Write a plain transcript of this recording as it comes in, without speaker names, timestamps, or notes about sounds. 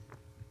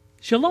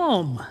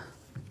Shalom.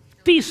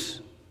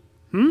 Peace.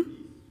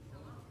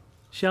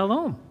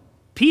 Shalom.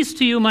 Peace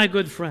to you, my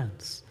good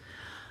friends.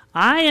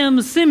 I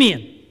am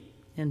Simeon,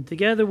 and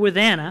together with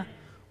Anna,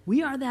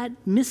 we are that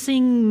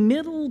missing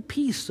middle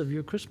piece of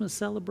your Christmas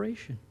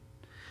celebration.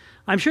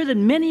 I'm sure that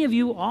many of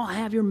you all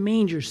have your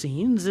manger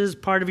scenes as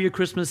part of your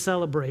Christmas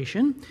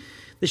celebration.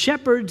 The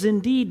shepherds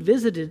indeed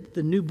visited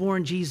the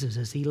newborn Jesus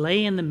as he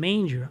lay in the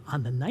manger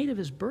on the night of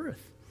his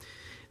birth.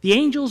 The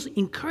angels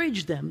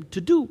encouraged them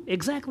to do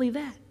exactly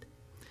that.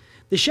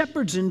 The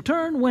shepherds in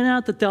turn went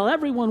out to tell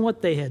everyone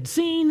what they had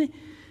seen.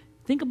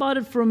 Think about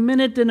it for a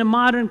minute in a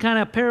modern kind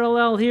of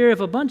parallel here. If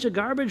a bunch of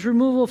garbage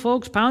removal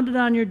folks pounded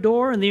on your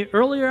door in the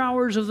earlier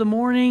hours of the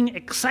morning,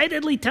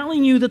 excitedly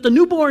telling you that the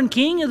newborn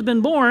king has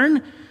been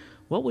born,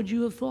 what would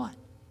you have thought?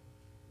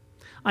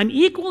 I'm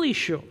equally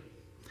sure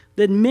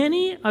that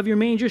many of your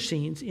manger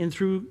scenes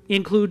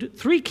include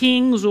three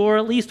kings or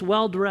at least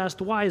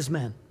well-dressed wise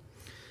men.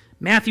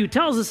 Matthew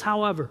tells us,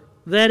 however,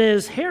 that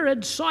as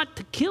Herod sought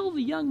to kill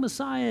the young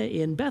Messiah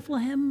in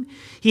Bethlehem,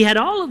 he had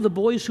all of the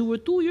boys who were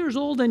 2 years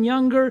old and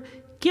younger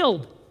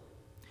killed.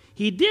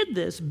 He did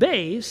this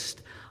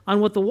based on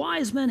what the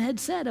wise men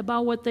had said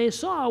about what they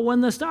saw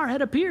when the star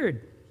had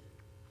appeared.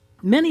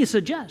 Many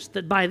suggest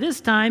that by this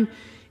time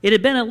it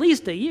had been at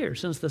least a year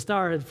since the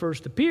star had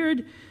first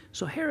appeared,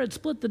 so Herod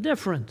split the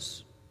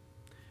difference.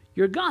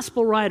 Your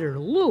gospel writer,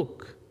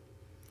 Luke,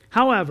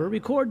 however,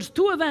 records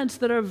two events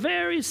that are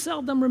very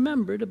seldom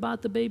remembered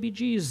about the baby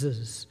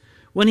Jesus,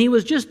 when he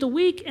was just a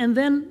week and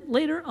then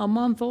later a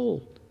month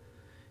old.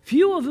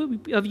 Few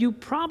of you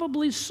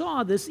probably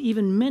saw this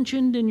even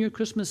mentioned in your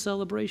Christmas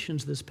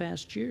celebrations this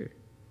past year.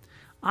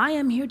 I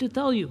am here to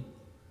tell you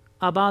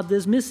about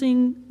this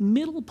missing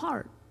middle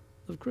part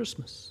of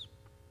Christmas.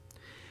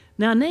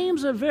 Now,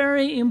 names are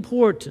very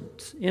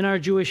important in our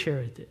Jewish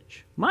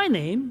heritage. My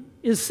name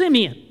is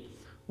Simeon.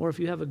 Or if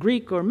you have a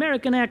Greek or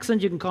American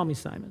accent, you can call me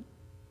Simon.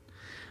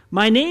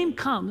 My name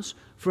comes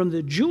from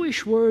the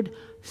Jewish word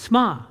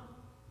 "shema,"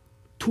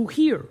 to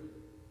hear,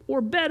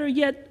 or better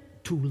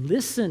yet, to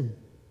listen.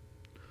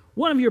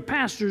 One of your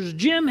pastors,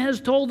 Jim, has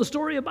told the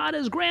story about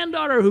his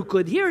granddaughter who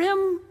could hear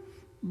him,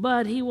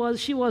 but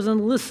she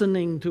wasn't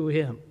listening to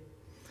him.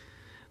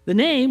 This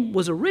name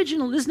was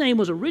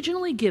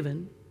originally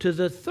given to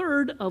the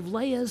third of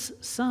Leah's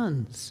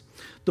sons.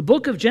 The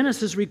book of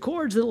Genesis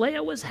records that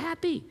Leah was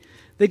happy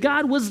that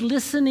God was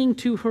listening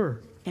to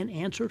her and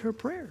answered her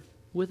prayer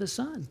with a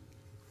son.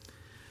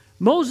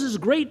 Moses'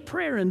 great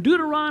prayer in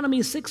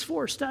Deuteronomy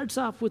 6:4 starts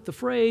off with the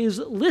phrase,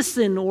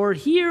 "Listen or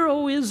hear,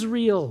 O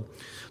Israel,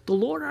 the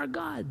Lord our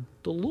God,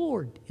 the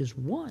Lord is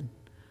one."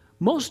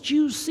 Most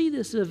Jews see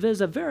this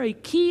as a very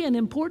key and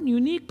important,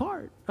 unique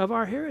part of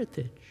our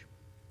heritage.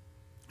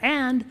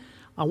 And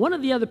one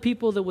of the other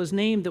people that was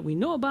named that we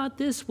know about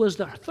this was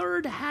the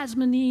third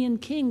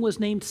Hasmonean king was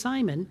named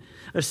Simeon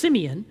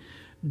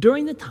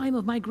during the time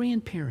of my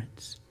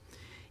grandparents.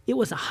 It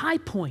was a high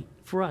point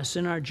for us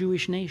in our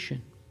Jewish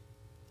nation.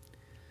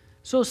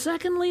 So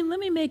secondly, let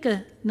me make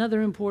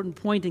another important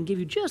point and give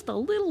you just a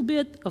little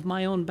bit of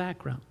my own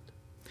background.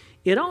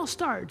 It all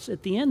starts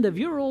at the end of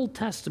your Old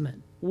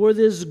Testament, where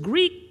this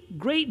Greek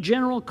great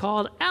general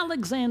called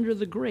Alexander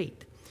the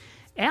Great.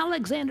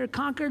 Alexander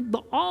conquered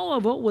all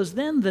of what was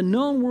then the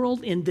known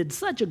world and did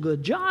such a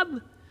good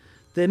job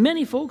that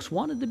many folks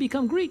wanted to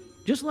become Greek,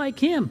 just like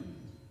him.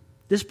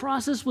 This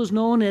process was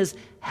known as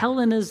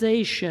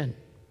Hellenization.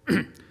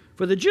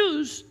 For the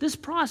Jews, this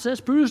process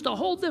produced a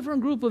whole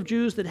different group of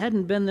Jews that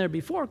hadn't been there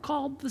before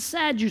called the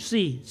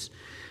Sadducees.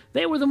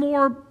 They were the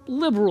more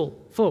liberal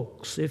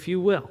folks, if you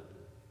will,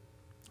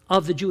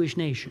 of the Jewish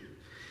nation.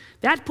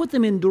 That put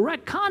them in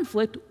direct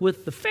conflict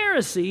with the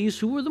Pharisees,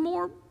 who were the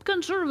more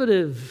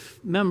conservative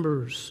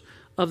members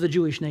of the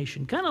Jewish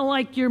nation, kind of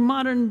like your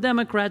modern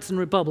Democrats and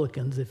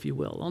Republicans, if you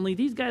will, only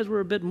these guys were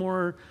a bit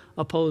more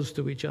opposed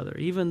to each other,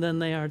 even than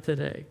they are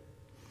today.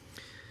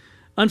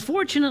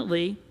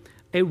 Unfortunately,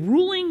 a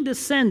ruling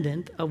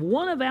descendant of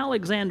one of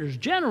Alexander's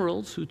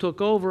generals, who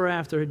took over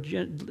after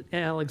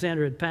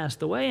Alexander had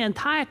passed away,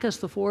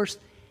 Antiochus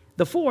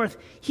IV,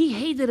 he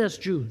hated us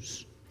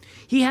Jews.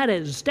 He had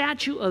a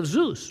statue of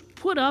Zeus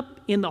put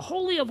up in the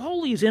Holy of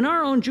Holies in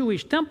our own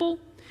Jewish temple,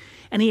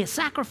 and he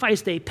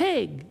sacrificed a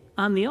pig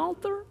on the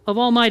altar of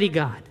Almighty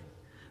God.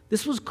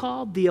 This was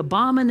called the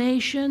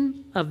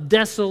Abomination of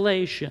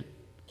Desolation.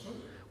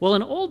 Well,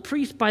 an old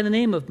priest by the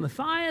name of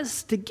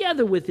Matthias,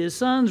 together with his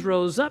sons,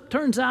 rose up.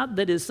 Turns out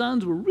that his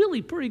sons were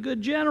really pretty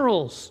good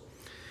generals.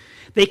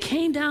 They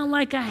came down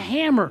like a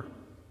hammer.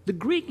 The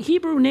Greek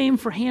Hebrew name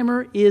for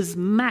hammer is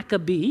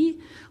Maccabee.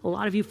 A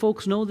lot of you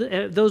folks know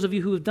that, those of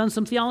you who have done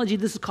some theology,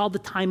 this is called the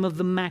time of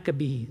the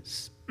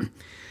Maccabees.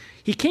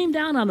 He came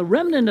down on the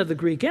remnant of the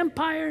Greek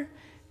Empire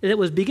that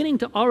was beginning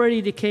to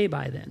already decay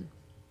by then.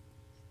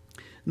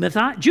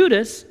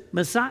 Matthias'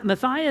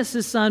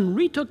 son,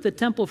 retook the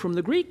temple from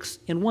the Greeks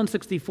in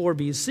 164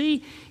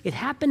 BC. It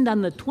happened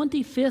on the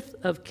 25th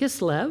of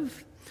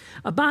Kislev,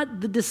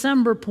 about the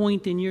December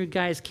point in your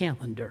guys'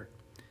 calendar.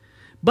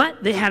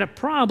 But they had a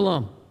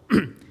problem.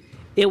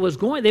 They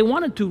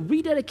wanted to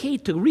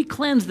rededicate, to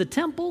re-cleanse the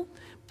temple.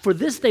 For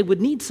this, they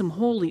would need some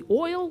holy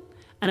oil,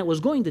 and it was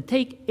going to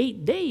take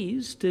 8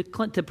 days to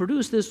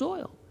produce this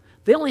oil.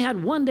 They only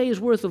had 1 day's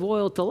worth of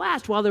oil to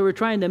last while they were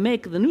trying to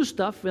make the new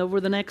stuff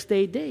over the next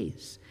 8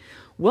 days.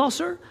 Well,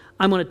 sir,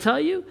 I'm going to tell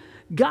you,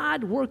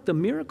 God worked a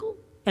miracle,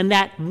 and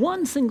that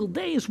 1 single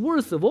day's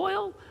worth of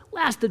oil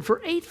lasted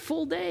for 8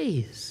 full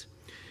days.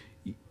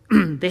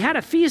 They had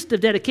a feast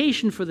of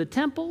dedication for the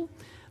temple.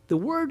 The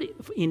word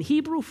in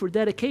Hebrew for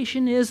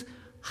dedication is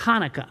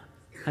Hanukkah.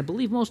 I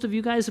believe most of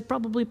you guys have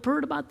probably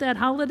heard about that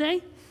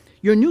holiday.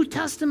 Your New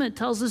Testament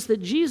tells us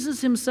that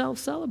Jesus himself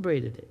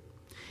celebrated it.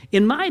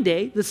 In my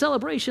day, the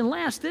celebration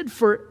lasted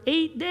for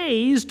 8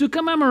 days to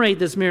commemorate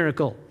this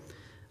miracle.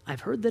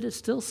 I've heard that it's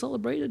still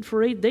celebrated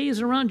for 8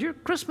 days around your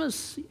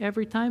Christmas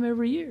every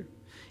year.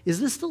 Is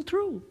this still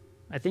true?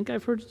 I think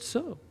I've heard it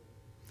so.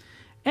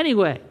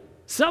 Anyway,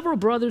 several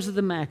brothers of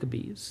the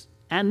Maccabees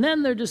and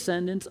then their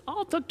descendants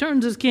all took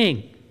turns as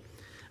king.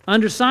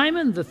 Under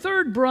Simon, the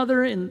third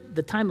brother in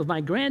the time of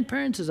my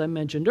grandparents, as I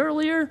mentioned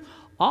earlier,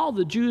 all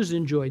the Jews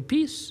enjoyed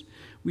peace.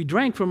 We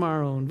drank from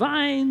our own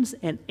vines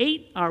and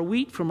ate our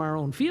wheat from our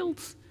own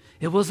fields.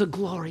 It was a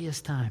glorious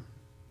time.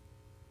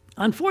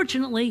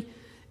 Unfortunately,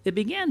 it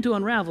began to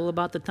unravel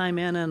about the time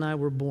Anna and I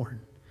were born,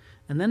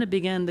 and then it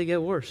began to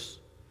get worse.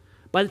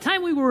 By the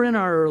time we were in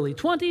our early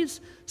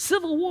 20s,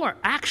 civil war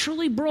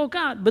actually broke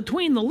out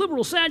between the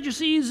liberal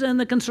Sadducees and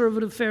the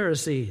conservative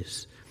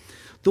Pharisees.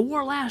 The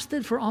war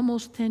lasted for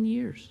almost 10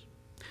 years.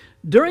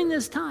 During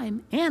this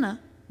time, Anna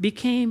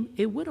became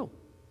a widow,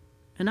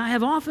 and I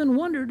have often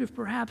wondered if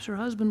perhaps her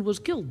husband was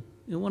killed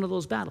in one of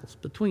those battles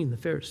between the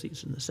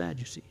Pharisees and the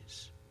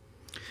Sadducees.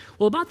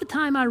 Well, about the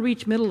time I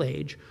reached middle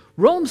age,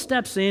 Rome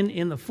steps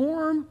in the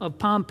form of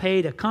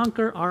Pompey to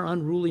conquer our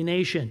unruly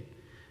nation.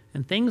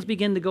 And things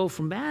begin to go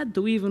from bad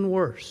to even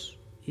worse,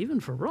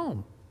 even for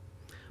Rome.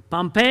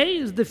 Pompey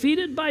is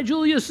defeated by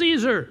Julius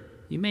Caesar.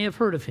 You may have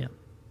heard of him.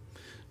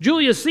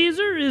 Julius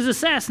Caesar is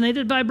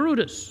assassinated by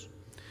Brutus.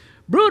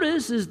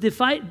 Brutus is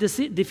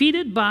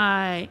defeated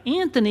by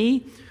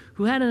Antony,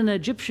 who had an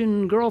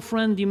Egyptian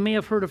girlfriend. You may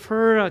have heard of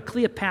her.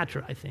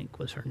 Cleopatra, I think,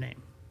 was her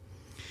name.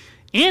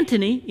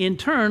 Antony, in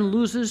turn,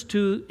 loses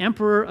to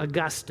Emperor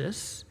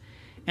Augustus.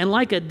 And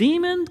like a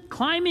demon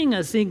climbing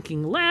a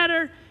sinking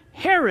ladder,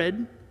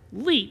 Herod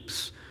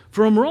leaps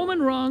from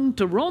Roman rung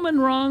to Roman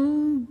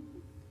rung,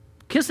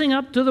 kissing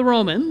up to the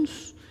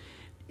Romans,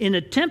 in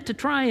an attempt to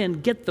try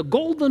and get the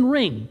golden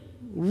ring,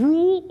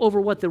 rule over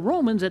what the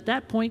Romans at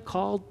that point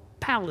called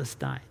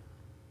Palestine.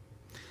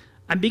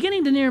 I'm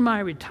beginning to near my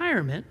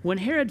retirement when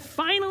Herod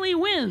finally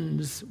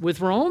wins with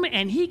Rome,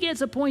 and he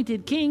gets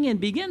appointed king and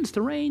begins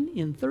to reign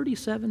in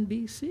 37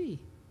 BC.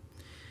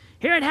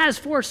 Herod has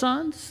 4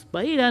 sons,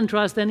 but he doesn't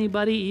trust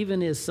anybody,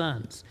 even his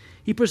sons.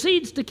 He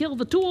proceeds to kill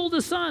the 2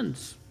 oldest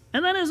sons,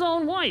 and then his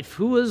own wife,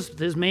 who was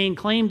his main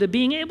claim to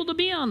being able to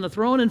be on the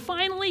throne, and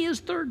finally his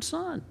 3rd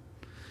son.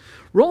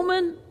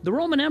 The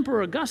Roman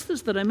Emperor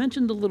Augustus that I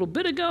mentioned a little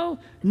bit ago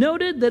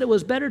noted that it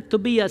was better to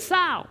be a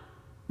sow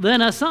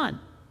than a son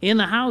in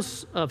the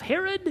house of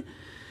Herod,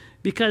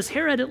 because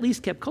Herod at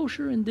least kept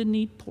kosher and didn't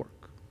eat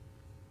pork.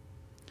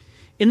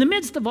 In the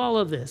midst of all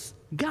of this,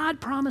 God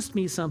promised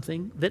me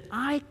something that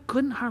I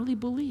couldn't hardly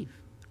believe.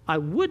 I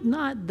would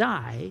not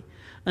die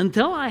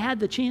until I had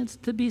the chance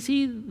to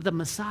see the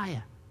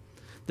Messiah.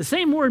 The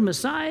same word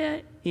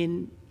Messiah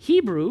in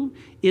Hebrew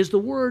is the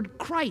word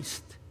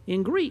Christ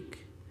in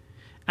Greek.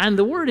 And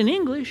the word in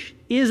English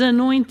is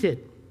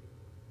anointed.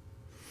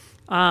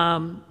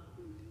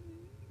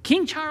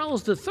 King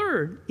Charles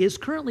III is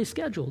currently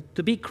scheduled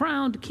to be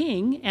crowned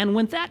king, and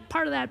when that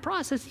part of that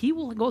process, he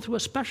will go through a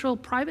special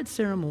private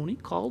ceremony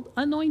called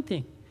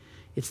anointing.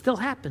 It still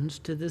happens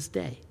to this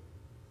day.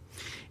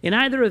 In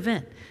either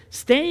event,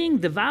 staying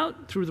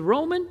devout through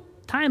the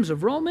times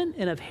of Roman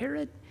and of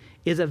Herod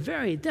is a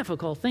very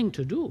difficult thing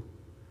to do.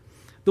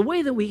 The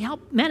way that we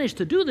manage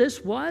to do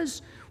this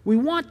was we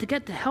want to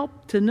get the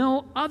help to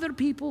know other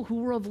people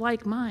who were of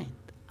like mind.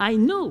 I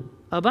knew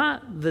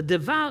about the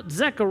devout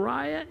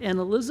Zechariah and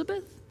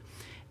Elizabeth,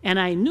 and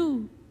I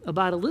knew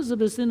about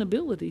Elizabeth's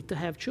inability to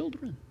have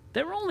children.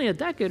 They were only a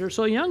decade or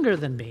so younger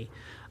than me.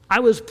 I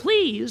was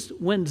pleased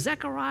when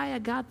Zechariah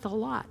got the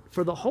lot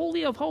for the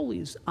Holy of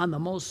Holies on the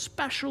most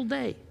special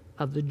day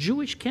of the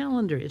Jewish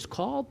calendar. It's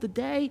called the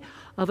Day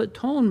of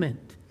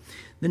Atonement.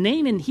 The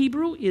name in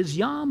Hebrew is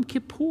Yom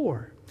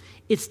Kippur.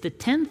 It's the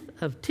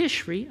 10th of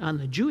Tishri on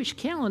the Jewish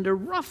calendar,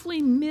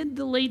 roughly mid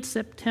to late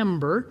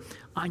September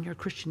on your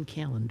Christian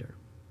calendar.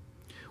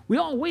 We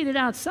all waited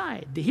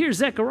outside to hear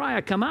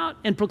Zechariah come out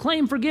and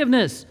proclaim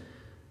forgiveness.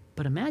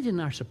 But imagine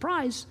our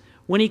surprise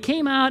when he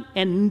came out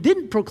and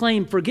didn't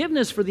proclaim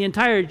forgiveness for the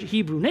entire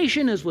Hebrew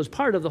nation, as was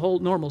part of the whole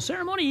normal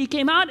ceremony. He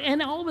came out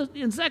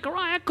and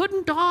Zechariah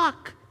couldn't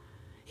talk.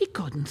 He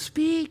couldn't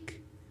speak.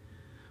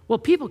 Well,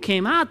 people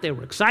came out. They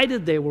were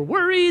excited. They were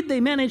worried. They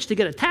managed to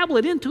get a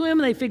tablet into him.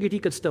 They figured he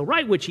could still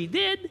write, which he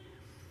did.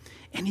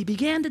 And he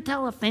began to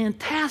tell a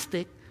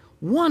fantastic,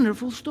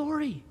 wonderful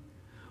story.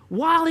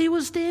 while he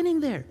was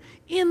standing there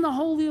in the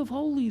Holy of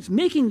Holies,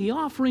 making the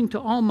offering to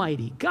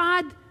Almighty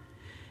God,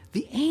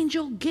 the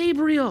angel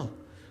Gabriel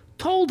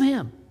told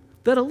him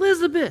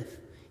that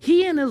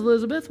he and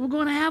Elizabeth were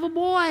going to have a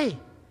boy.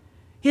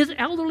 His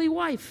elderly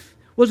wife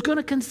was going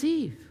to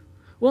conceive.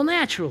 Well,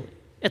 naturally,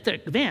 at the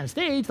advanced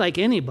age, like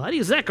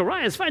anybody,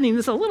 Zechariah is finding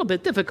this a little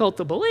bit difficult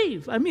to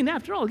believe. I mean,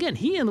 after all, again,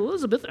 he and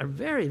Elizabeth are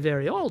very,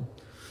 very old.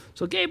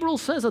 So Gabriel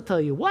says, I'll tell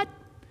you what,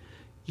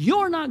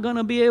 you're not going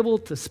to be able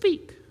to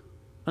speak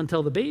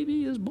until the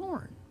baby is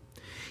born.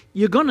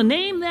 You're going to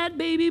name that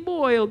baby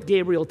boy,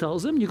 Gabriel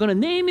tells him, you're going to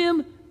name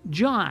him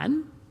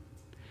John.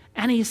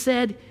 And he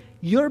said,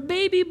 your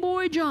baby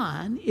boy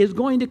John is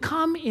going to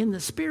come in the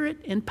spirit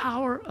and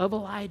power of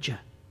Elijah.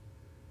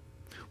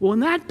 Well, when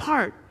that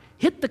part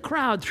hit the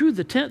crowd through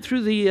the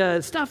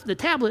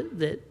tablet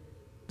that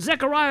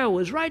Zechariah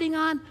was writing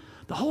on,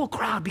 the whole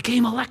crowd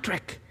became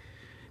electric,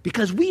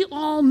 because we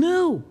all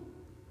knew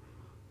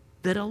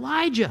that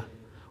Elijah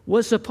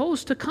was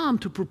supposed to come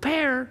to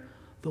prepare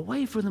the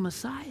way for the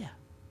Messiah.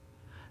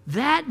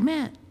 That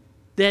meant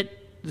that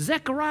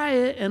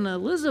Zechariah and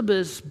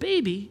Elizabeth's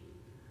baby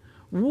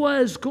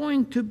was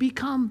going to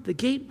become the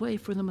gateway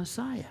for the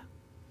Messiah.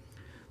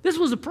 This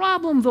was a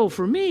problem, though,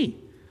 for me.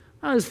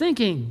 I was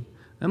thinking,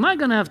 am I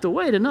going to have to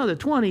wait another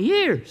 20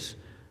 years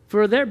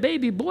for their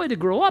baby boy to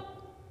grow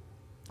up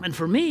and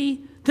for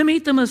me to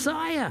meet the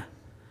Messiah?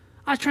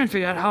 I was trying to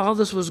figure out how all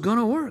this was going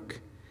to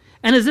work.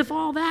 And as if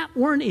all that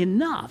weren't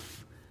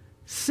enough,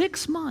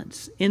 6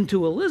 months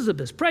into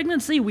Elizabeth's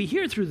pregnancy, we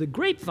hear through the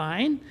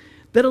grapevine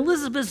that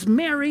Elizabeth's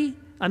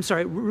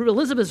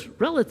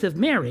relative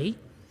Mary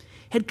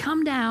had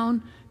come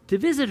down to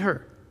visit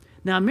her.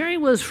 Now, Mary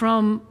was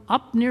from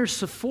up near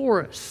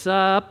Sepphoris,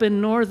 up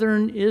in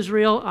northern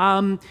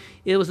Israel.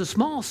 It was a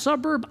small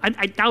suburb.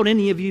 I doubt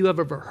any of you have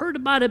ever heard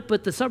about it,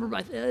 but the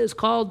suburb is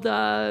called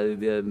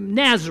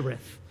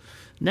Nazareth.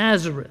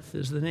 Nazareth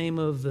is the name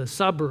of the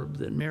suburb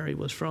that Mary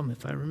was from,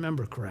 if I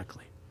remember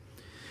correctly.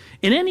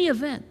 In any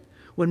event,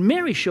 when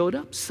Mary showed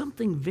up,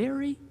 something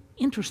very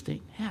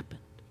interesting happened.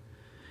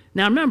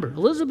 Now remember,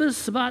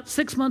 Elizabeth's about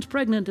 6 months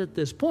pregnant at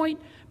this point.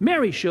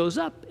 Mary shows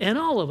up, and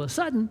all of a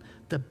sudden,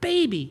 the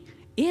baby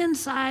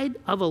inside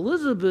of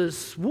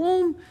Elizabeth's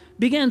womb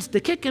begins to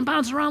kick and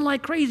bounce around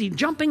like crazy,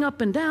 jumping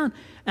up and down.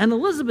 And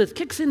Elizabeth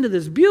kicks into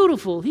this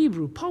beautiful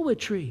Hebrew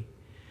poetry.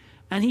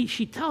 And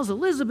she tells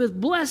Elizabeth,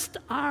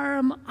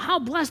 how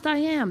blessed I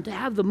am to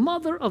have the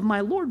mother of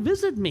my Lord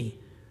visit me.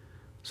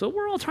 So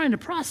we're all trying to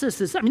process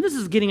this. I mean, this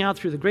is getting out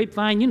through the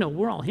grapevine. You know,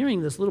 we're all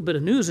hearing this little bit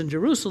of news in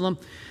Jerusalem.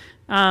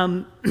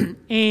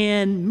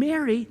 And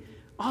Mary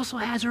also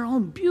has her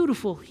own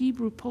beautiful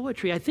Hebrew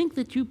poetry. I think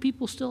that you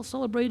people still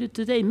celebrate it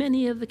today.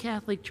 Many of the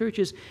Catholic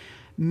churches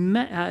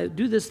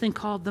do this thing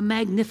called the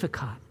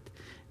Magnificat.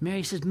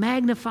 Mary says,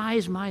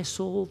 magnifies my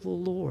soul the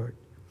Lord.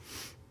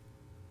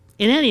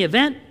 In any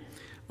event,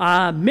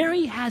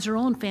 Mary has her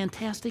own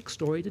fantastic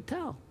story to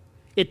tell.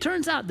 It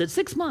turns out that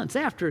 6 months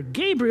after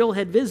Gabriel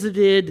had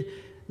visited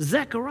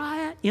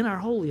Zechariah in our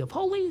Holy of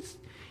Holies,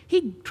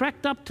 he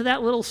trekked up to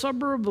that little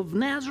suburb of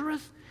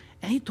Nazareth,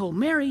 and he told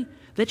Mary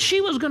that she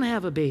was going to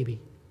have a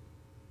baby.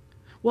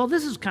 Well,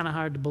 this is kind of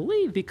hard to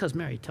believe, because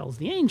Mary tells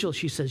the angel,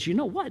 she says, you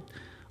know what?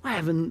 I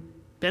haven't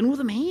been with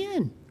a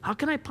man. How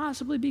can I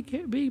possibly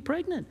be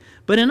pregnant?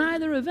 But in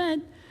either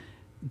event,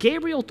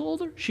 Gabriel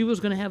told her she was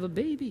going to have a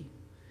baby.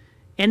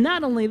 And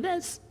not only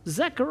this,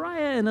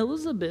 Zechariah and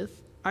Elizabeth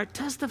are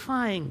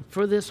testifying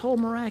for this whole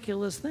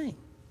miraculous thing.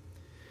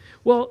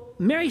 Well,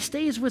 Mary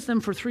stays with them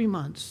for 3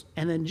 months,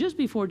 and then just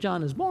before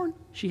John is born,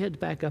 she heads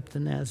back up to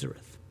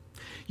Nazareth.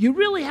 You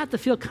really have to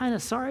feel kind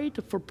of sorry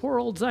for poor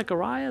old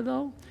Zechariah,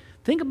 though.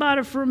 Think about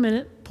it for a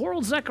minute. Poor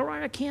old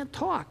Zechariah can't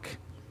talk.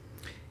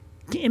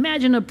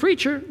 Imagine a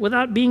preacher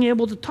without being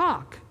able to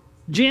talk.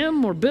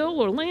 Jim or Bill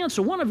or Lance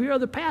or one of your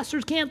other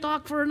pastors can't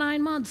talk for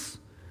 9 months.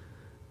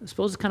 I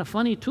suppose it's kind of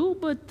funny too,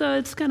 but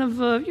it's kind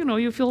of,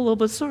 you feel a little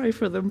bit sorry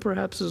for them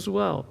perhaps as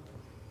well.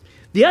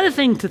 The other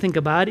thing to think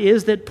about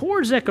is that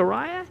poor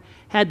Zechariah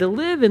had to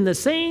live in the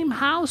same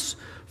house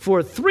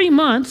for 3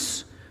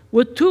 months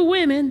with 2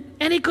 women,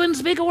 and he couldn't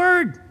speak a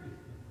word.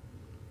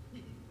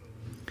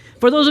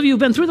 For those of you who've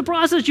been through the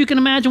process, you can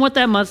imagine what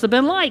that must have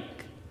been like.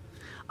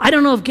 I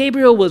don't know if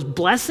Gabriel was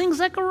blessing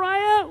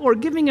Zechariah or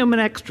giving him an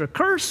extra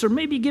curse or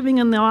maybe giving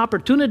him the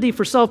opportunity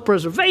for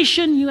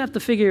self-preservation. You have to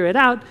figure it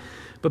out.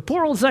 But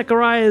poor old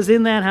Zechariah is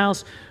in that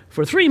house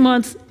for 3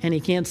 months, and he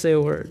can't say a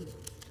word.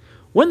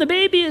 When the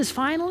baby is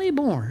finally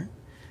born,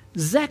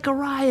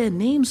 Zechariah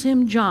names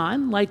him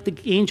John, like the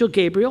angel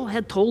Gabriel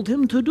had told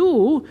him to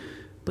do,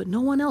 but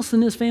no one else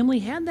in his family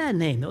had that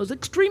name. It was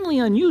extremely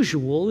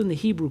unusual in the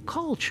Hebrew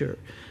culture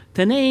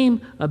to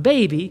name a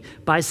baby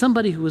by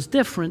somebody who was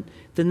different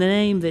than the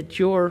name that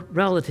your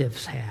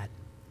relatives had.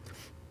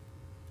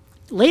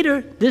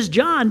 Later, this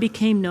John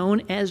became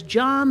known as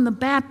John the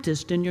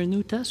Baptist in your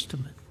New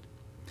Testament.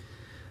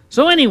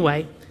 So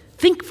anyway,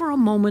 think for a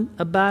moment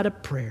about a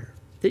prayer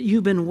that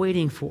you've been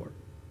waiting for,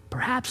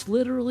 perhaps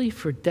literally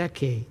for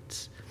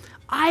decades.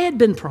 I had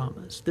been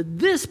promised that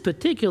this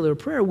particular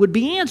prayer would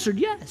be answered,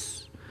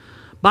 yes,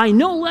 by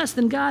no less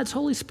than God's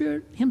Holy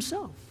Spirit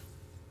himself.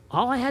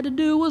 All I had to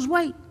do was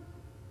wait.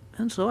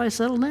 And so I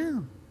settled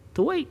down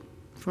to wait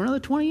for another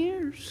 20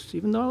 years.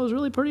 Even though I was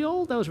really pretty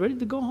old, I was ready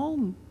to go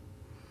home.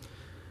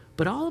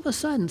 But all of a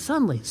sudden,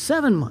 suddenly,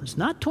 7 months,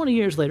 not 20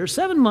 years later,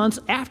 7 months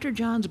after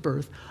John's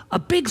birth, a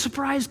big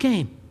surprise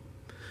came.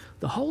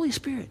 The Holy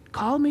Spirit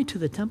called me to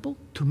the temple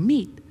to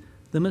meet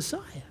the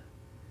Messiah.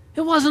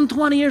 It wasn't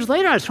 20 years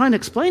later. I was trying to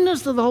explain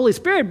this to the Holy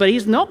Spirit, but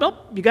he's, nope,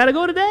 you got to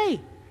go today.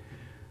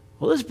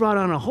 Well, this brought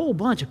on a whole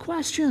bunch of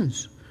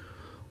questions.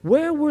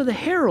 Where were the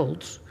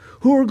heralds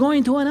who were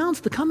going to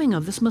announce the coming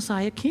of this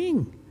Messiah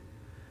king?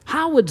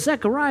 How would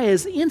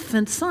Zechariah's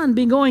infant son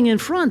be going in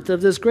front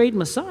of this great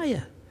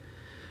Messiah?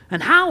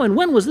 And how and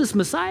when was this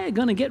Messiah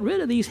going to get rid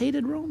of these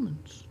hated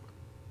Romans?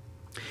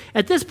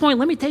 At this point,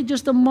 let me take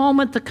just a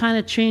moment to kind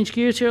of change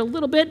gears here a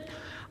little bit.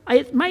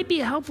 It might be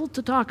helpful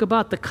to talk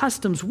about the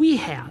customs we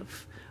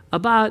have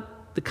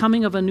about the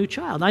coming of a new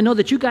child. I know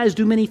that you guys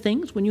do many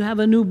things when you have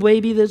a new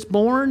baby that's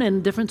born,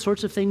 and different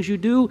sorts of things you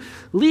do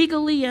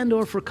legally and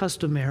or for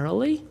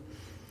customarily.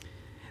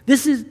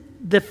 This is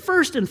the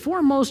first and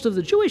foremost of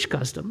the Jewish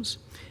customs,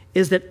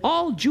 is that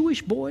all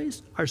Jewish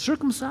boys are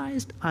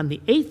circumcised on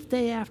the 8th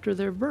day after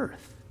their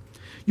birth.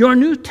 Your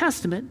New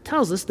Testament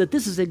tells us that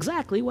this is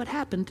exactly what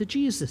happened to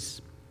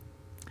Jesus.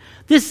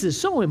 This is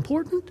so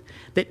important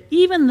that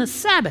even the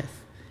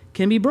Sabbath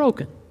can be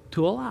broken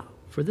to allow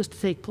for this to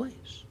take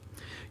place.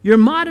 Your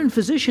modern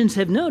physicians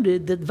have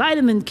noted that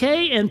vitamin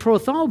K and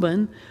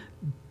prothrombin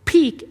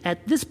peak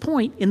at this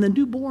point in the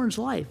newborn's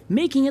life,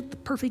 making it the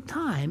perfect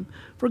time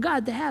for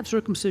God to have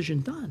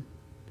circumcision done.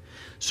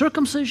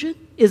 Circumcision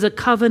is a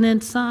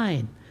covenant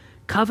sign.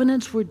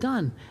 Covenants were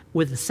done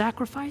with the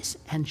sacrifice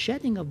and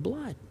shedding of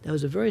blood. That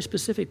was a very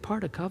specific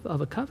part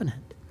of a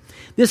covenant.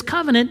 This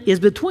covenant is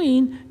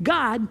between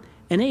God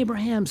and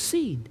Abraham's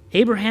seed.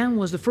 Abraham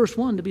was the first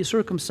one to be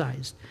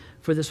circumcised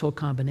for this whole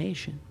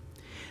combination.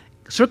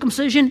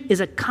 Circumcision is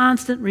a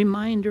constant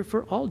reminder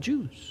for all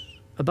Jews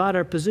about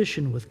our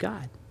position with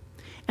God.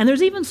 And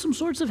there's even some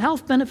sorts of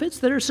health benefits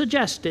that are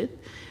suggested.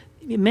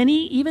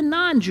 Many, even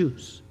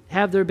non-Jews,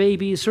 have their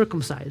babies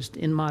circumcised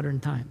in modern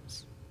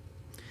times.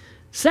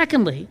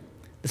 Secondly,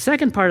 the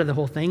second part of the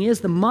whole thing is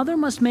the mother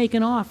must make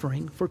an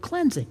offering for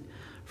cleansing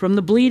from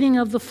the bleeding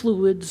of the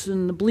fluids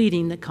and the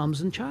bleeding that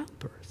comes in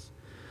childbirth.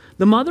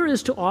 The mother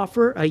is to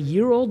offer a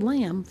year-old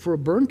lamb for a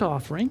burnt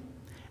offering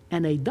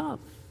and a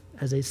dove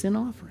as a sin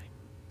offering.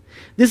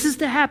 This is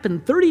to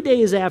happen 30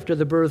 days after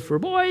the birth for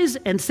boys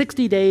and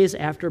 60 days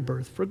after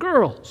birth for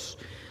girls.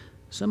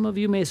 Some of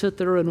you may sit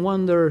there and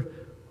wonder,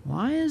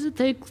 why does it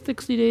take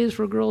 60 days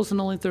for girls and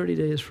only 30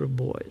 days for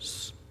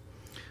boys?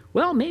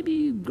 Well,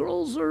 maybe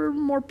girls are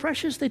more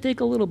precious. They take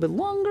a little bit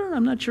longer.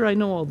 I'm not sure I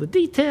know all the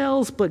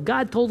details, but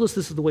God told us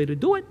this is the way to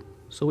do it,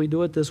 so we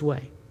do it this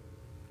way.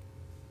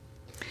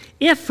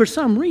 If, for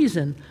some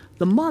reason,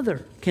 the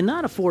mother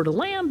cannot afford a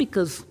lamb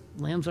because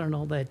lambs aren't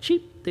all that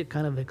cheap, they're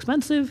kind of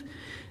expensive,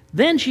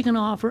 then she can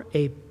offer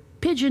a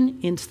pigeon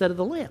instead of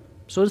the lamb.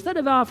 So instead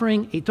of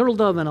offering a turtle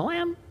dove and a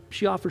lamb,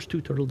 she offers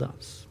 2 turtle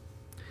doves.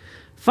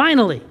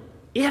 Finally,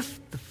 if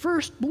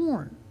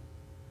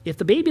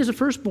the baby is a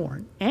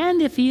firstborn,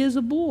 and if he is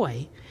a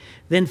boy,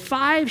 then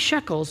 5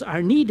 shekels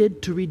are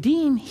needed to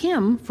redeem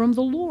him from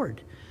the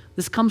Lord.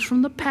 This comes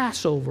from the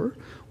Passover,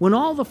 when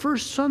all the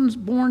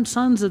firstborn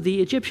sons of the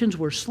Egyptians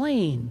were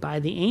slain by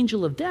the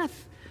angel of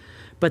death,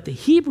 but the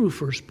Hebrew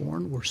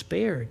firstborn were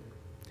spared.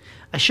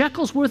 A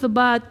shekel's worth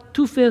about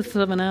 2/5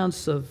 of an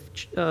ounce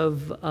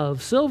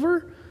of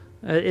silver.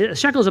 A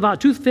shekel is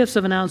about 2/5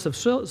 of an ounce of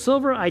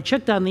silver. I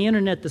checked on the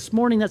internet this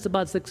morning. That's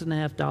about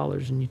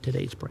 $6.50 in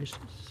today's prices.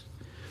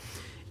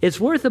 It's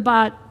worth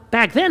about,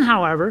 back then,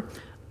 however,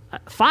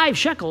 5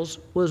 shekels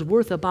was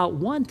worth about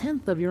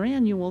 1/10 of your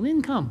annual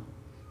income.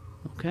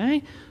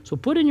 Okay? So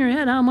put in your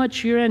head how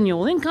much your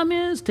annual income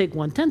is, take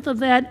 1/10 of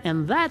that,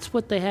 and that's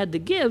what they had to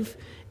give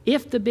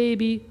if the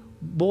baby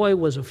boy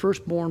was a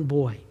firstborn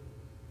boy.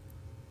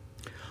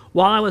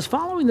 While I was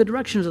following the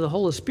directions of the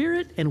Holy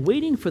Spirit and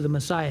waiting for the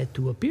Messiah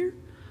to appear,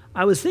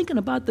 I was thinking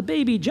about the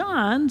baby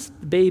John's,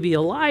 the baby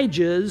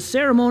Elijah's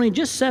ceremony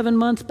just 7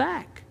 months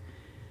back.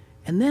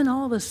 And then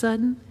all of a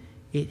sudden,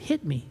 it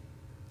hit me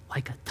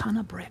like a ton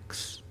of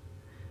bricks.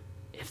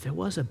 If there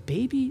was a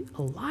baby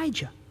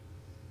Elijah,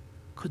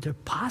 could there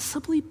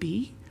possibly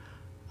be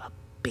a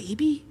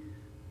baby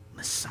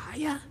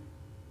Messiah?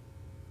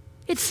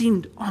 It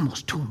seemed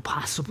almost too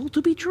impossible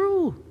to be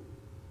true.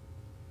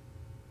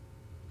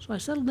 So I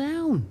settled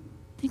down,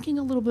 thinking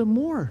a little bit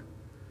more.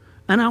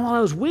 And while I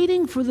was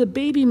waiting for the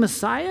baby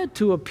Messiah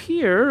to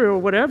appear, or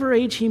whatever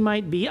age he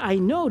might be, I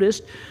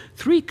noticed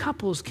 3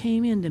 couples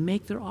came in to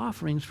make their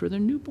offerings for their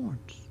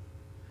newborns.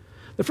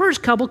 The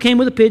first couple came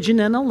with a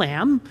pigeon and a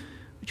lamb,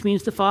 which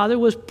means the father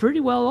was pretty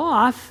well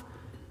off,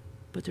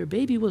 but their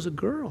baby was a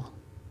girl.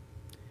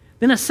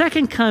 Then a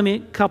second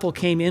couple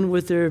came in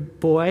with their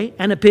boy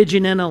and a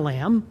pigeon and a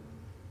lamb,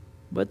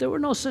 but there were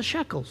no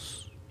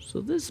shekels. So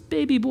this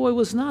baby boy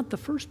was not the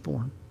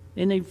firstborn.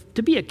 And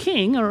to be a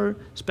king, or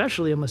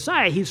especially a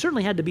Messiah, he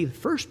certainly had to be the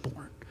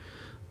firstborn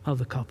of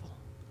the couple.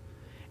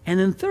 And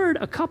then third,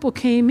 a couple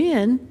came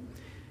in.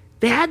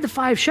 They had the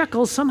 5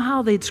 shekels.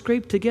 Somehow they'd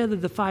scraped together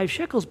the 5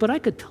 shekels, but I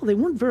could tell they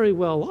weren't very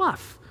well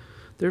off.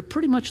 They're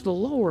pretty much the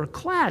lower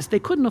class. They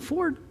couldn't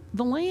afford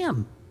the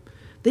lamb.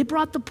 They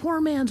brought the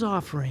poor man's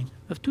offering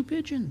of 2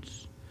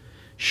 pigeons.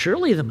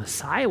 Surely the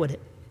Messiah would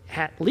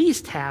at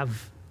least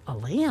have a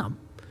lamb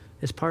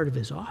as part of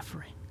his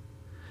offering.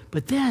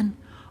 But then,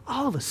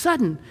 all of a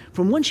sudden,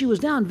 from when she was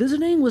down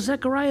visiting with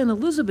Zechariah and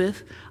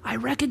Elizabeth, I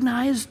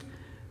recognized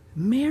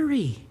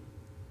Mary.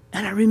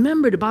 And I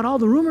remembered about all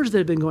the rumors that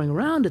had been going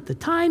around at the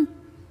time.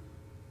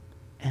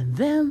 And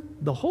then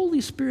the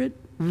Holy Spirit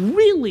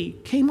really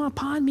came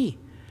upon me.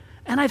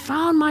 And I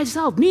found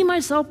myself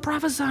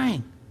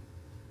prophesying.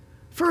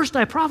 First,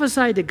 I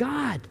prophesied to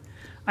God.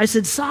 I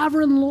said,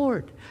 Sovereign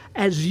Lord,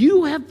 as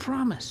you have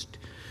promised,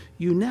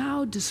 you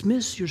now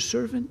dismiss your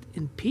servant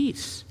in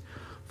peace.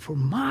 For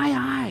my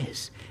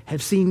eyes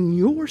have seen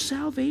your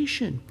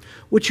salvation,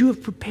 which you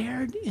have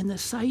prepared in the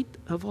sight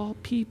of all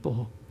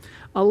people,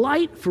 a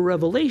light for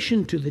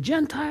revelation to the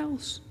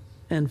Gentiles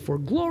and for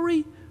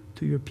glory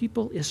to your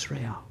people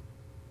Israel.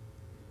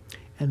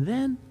 And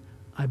then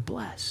I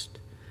blessed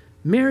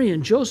Mary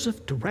and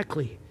Joseph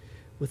directly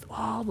with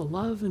all the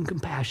love and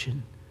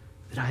compassion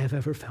that I have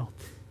ever felt.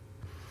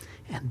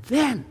 And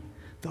then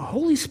the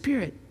Holy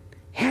Spirit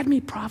had me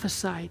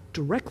prophesy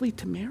directly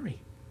to Mary.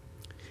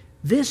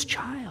 This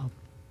child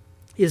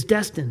is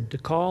destined to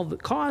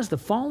cause the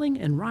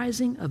falling and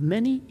rising of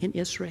many in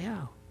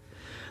Israel.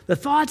 The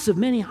thoughts of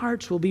many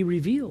hearts will be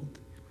revealed.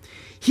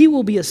 He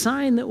will be a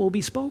sign that will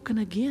be spoken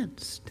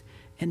against.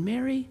 And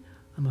Mary,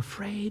 I'm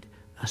afraid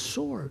a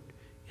sword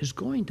is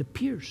going to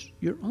pierce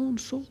your own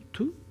soul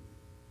too.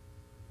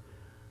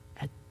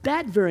 At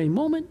that very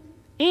moment,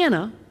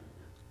 Anna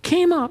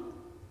came up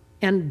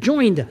and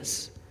joined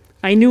us.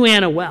 I knew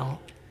Anna well.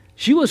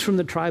 She was from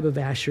the tribe of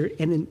Asher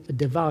and a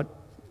devout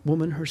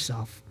woman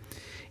herself.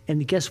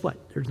 And guess what?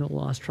 There's no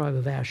lost tribe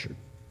of Asher.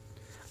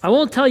 I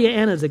won't tell you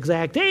Anna's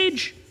exact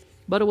age,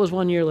 but it was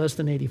 1 year less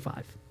than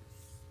 85.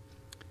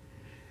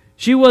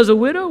 She was a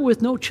widow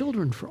with no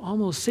children for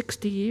almost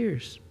 60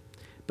 years,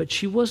 but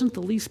she wasn't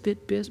the least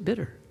bit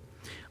bitter.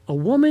 A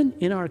woman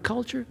in our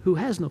culture who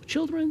has no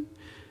children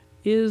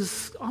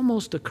is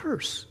almost a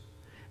curse.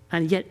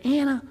 And yet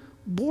Anna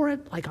bore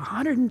it like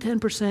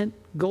 110%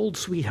 gold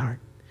sweetheart.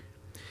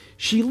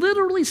 She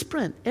literally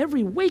spent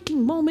every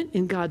waking moment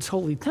in God's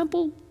holy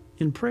temple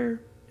in prayer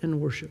and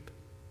worship.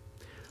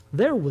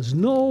 There was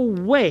no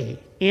way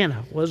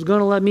Anna was going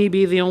to let me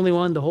be the only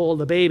one to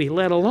hold a baby,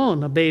 let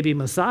alone a baby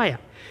Messiah.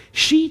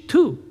 She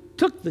too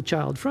took the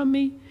child from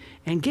me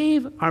and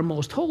gave our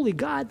most holy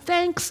God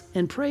thanks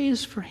and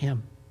praise for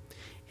him.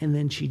 And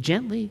then she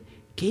gently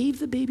gave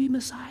the baby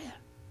Messiah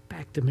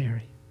back to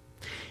Mary.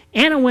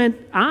 Anna went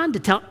on to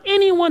tell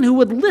anyone who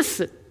would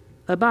listen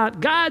about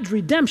God's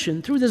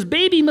redemption through this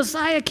baby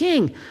Messiah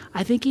king.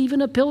 I think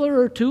even a pillar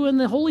or two in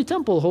the holy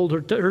temple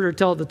heard her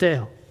tell the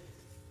tale.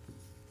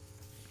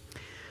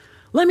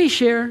 Let me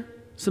share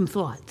some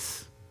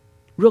thoughts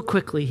real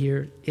quickly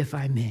here, if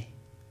I may.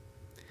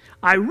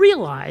 I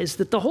realized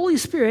that the Holy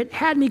Spirit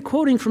had me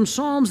quoting from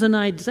Psalms and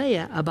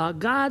Isaiah about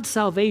God's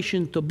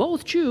salvation to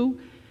both Jew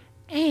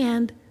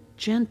and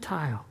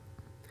Gentile.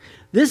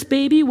 This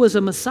baby was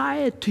a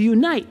Messiah to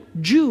unite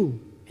Jew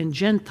and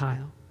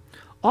Gentile,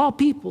 all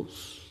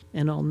peoples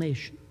and all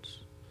nations.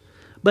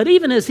 But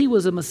even as he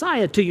was a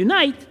Messiah to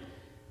unite,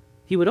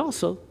 he would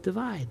also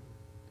divide.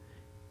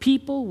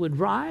 People would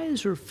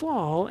rise or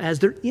fall as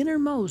their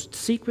innermost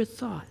secret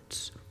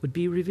thoughts would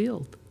be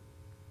revealed.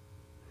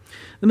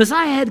 The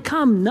Messiah had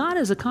come not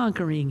as a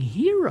conquering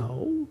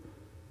hero,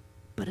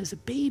 but as a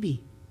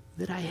baby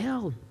that I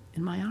held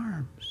in my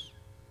arms.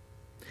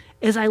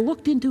 As I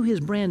looked into his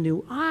brand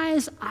new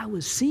eyes, I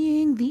was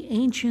seeing the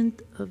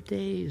Ancient of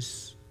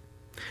Days.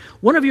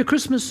 One of your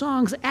Christmas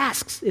songs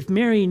asks if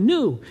Mary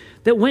knew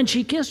that when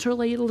she kissed her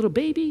little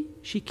baby,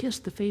 she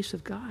kissed the face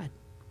of God.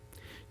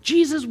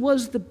 Jesus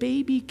was the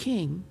baby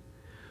king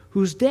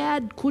whose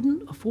dad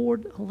couldn't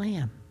afford a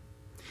lamb,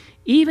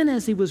 even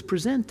as he was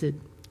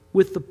presented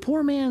with the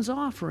poor man's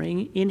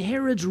offering in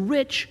Herod's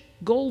rich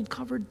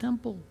gold-covered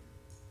temple.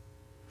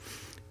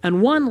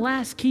 And one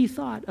last key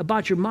thought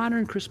about your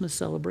modern Christmas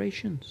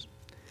celebrations.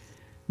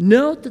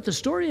 Note that the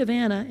story of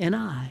Anna and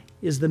I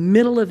is the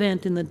middle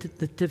event in the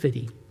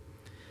Nativity.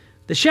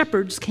 The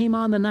shepherds came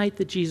on the night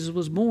that Jesus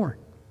was born.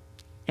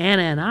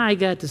 Anna and I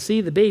got to see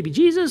the baby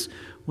Jesus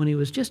when he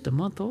was just a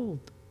month old.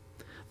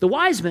 The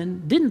wise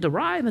men didn't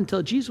arrive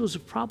until Jesus was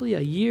probably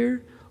a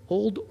year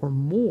old or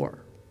more.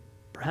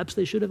 Perhaps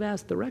they should have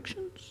asked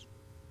directions.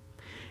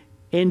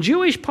 In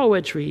Jewish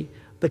poetry,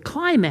 the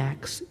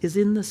climax is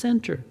in the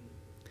center,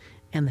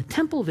 and the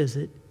temple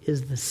visit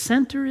is the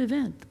center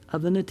event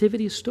of the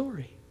Nativity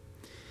story.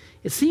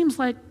 It seems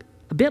like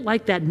a bit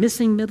like that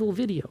missing middle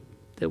video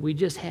that we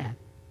just had.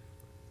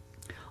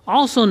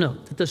 Also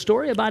note that the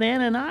story about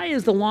Anna and I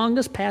is the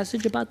longest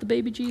passage about the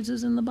baby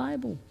Jesus in the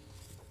Bible.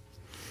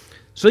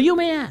 So you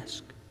may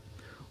ask,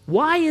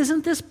 why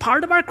isn't this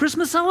part of our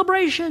Christmas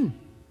celebration?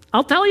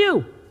 I'll tell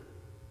you.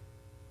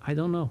 I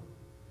don't know.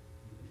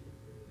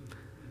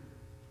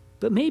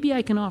 But maybe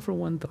I can offer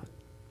one thought.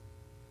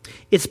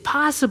 It's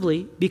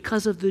possibly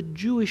because of the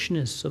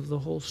Jewishness of the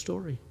whole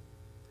story.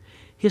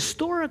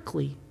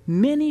 Historically, to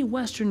many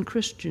Western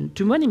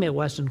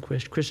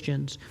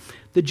Christians,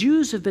 the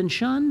Jews have been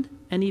shunned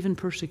and even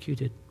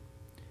persecuted.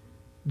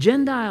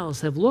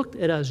 Gentiles have looked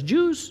at us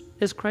Jews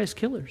as Christ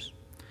killers,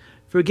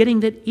 forgetting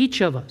that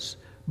each of us,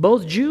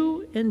 both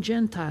Jew and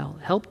Gentile,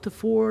 helped to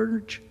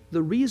forge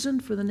the reason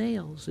for the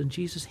nails in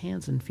Jesus'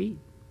 hands and feet.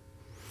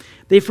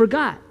 They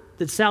forgot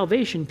that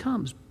salvation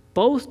comes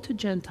both to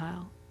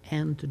Gentile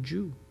and to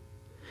Jew.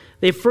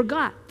 They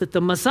forgot that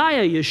the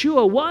Messiah,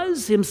 Yeshua,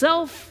 was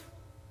himself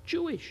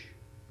Jewish.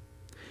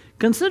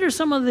 Consider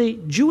some of the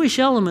Jewish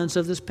elements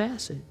of this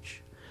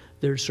passage.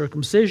 There's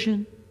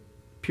circumcision,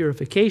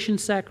 purification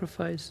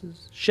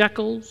sacrifices,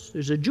 shekels,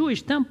 there's a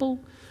Jewish temple,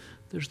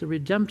 there's the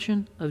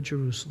redemption of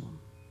Jerusalem.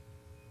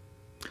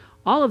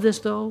 All of this,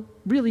 though,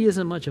 really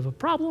isn't much of a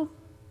problem.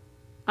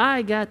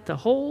 I got to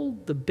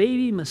hold the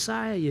baby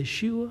Messiah,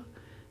 Yeshua,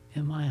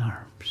 in my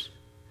arms.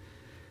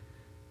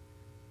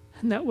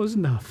 And that was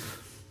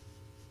enough.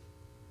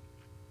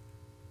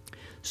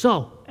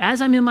 So,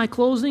 as I'm in my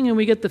closing and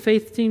we get the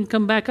faith team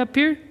come back up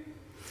here,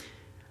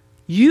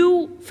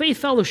 you, Faith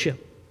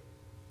Fellowship,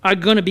 are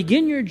going to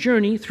begin your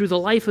journey through the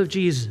life of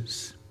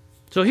Jesus.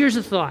 So here's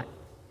the thought.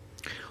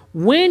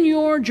 When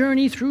your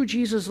journey through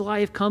Jesus'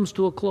 life comes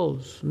to a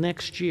close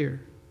next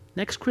year,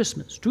 next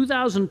Christmas,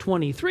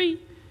 2023,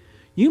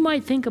 you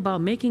might think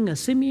about making a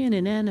Simeon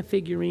and Anna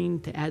figurine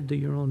to add to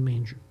your own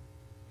manger.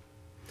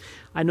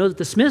 I know that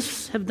the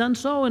Smiths have done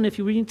so, and if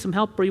you need some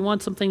help or you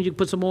want some things, you can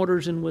put some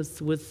orders in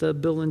with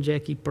Bill and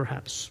Jackie,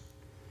 perhaps.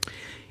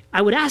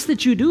 I would ask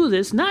that you do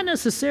this, not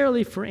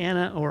necessarily for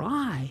Anna or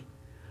I,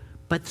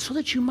 but so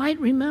that you might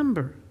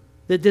remember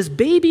that this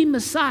baby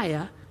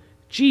Messiah,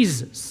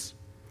 Jesus,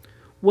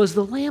 was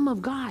the Lamb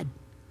of God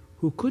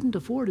who couldn't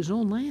afford his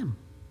own lamb.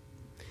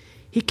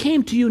 He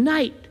came to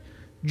unite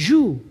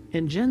Jew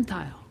and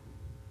Gentile.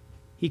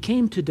 He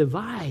came to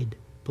divide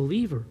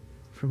believer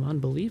from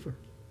unbeliever.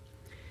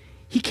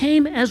 He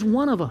came as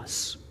one of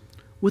us,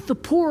 with the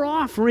poor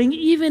offering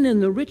even in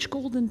the rich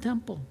golden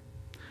temple,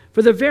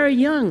 for the very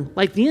young,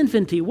 like the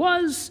infant he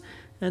was,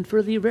 and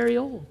for the very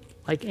old,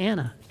 like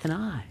Anna and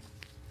I,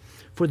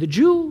 for the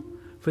Jew,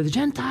 for the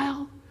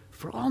Gentile,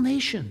 for all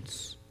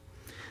nations.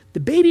 The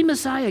baby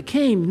Messiah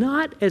came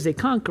not as a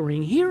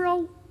conquering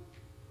hero,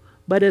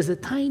 but as a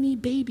tiny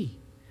baby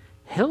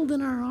held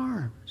in our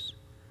arms,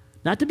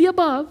 not to be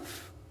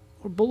above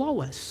or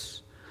below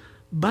us,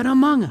 but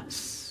among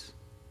us,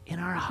 in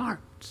our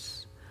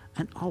hearts,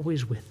 and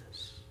always with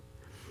us.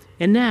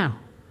 And now,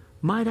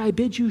 might I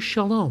bid you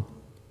shalom,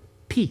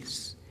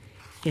 peace,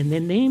 in the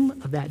name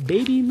of that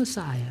baby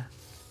Messiah,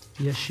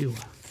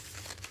 Yeshua.